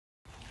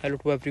Hello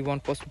to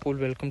everyone. First of all,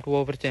 welcome to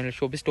our channel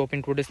Showbiz Top.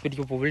 In today's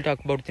video, we will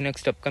talk about the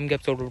next upcoming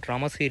episode of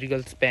drama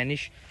serial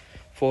Spanish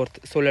Fourth.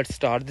 So let's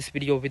start this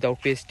video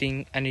without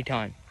wasting any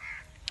time.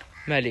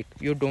 Malik,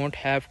 you don't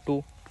have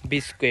to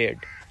be scared.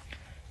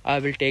 I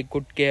will take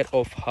good care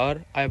of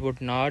her. I would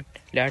not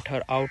let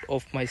her out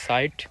of my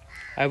sight.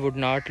 I would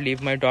not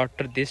leave my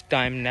daughter this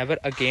time. Never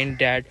again,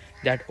 Dad.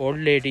 That old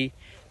lady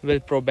will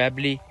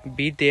probably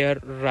be there,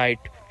 right?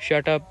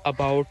 Shut up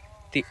about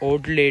the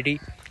old lady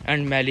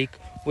and Malik.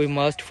 We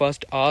must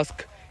first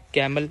ask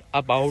Camel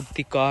about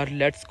the car.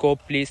 Let's go,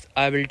 please.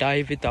 I will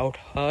die without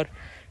her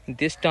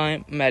this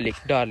time. Malik,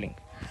 darling,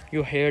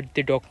 you heard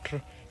the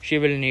doctor. She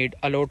will need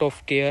a lot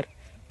of care.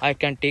 I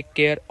can take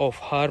care of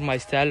her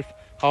myself.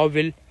 How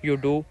will you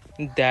do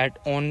that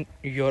on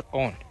your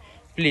own?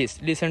 Please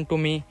listen to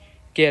me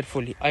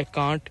carefully. I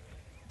can't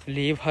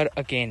leave her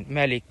again.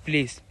 Malik,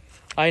 please.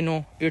 I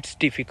know it's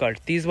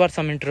difficult. These were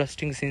some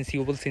interesting scenes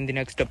you will see in the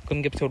next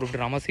upcoming episode of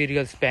drama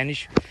serial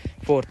Spanish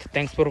Fourth.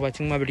 Thanks for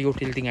watching my video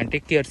till the end.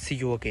 Take care. See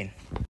you again.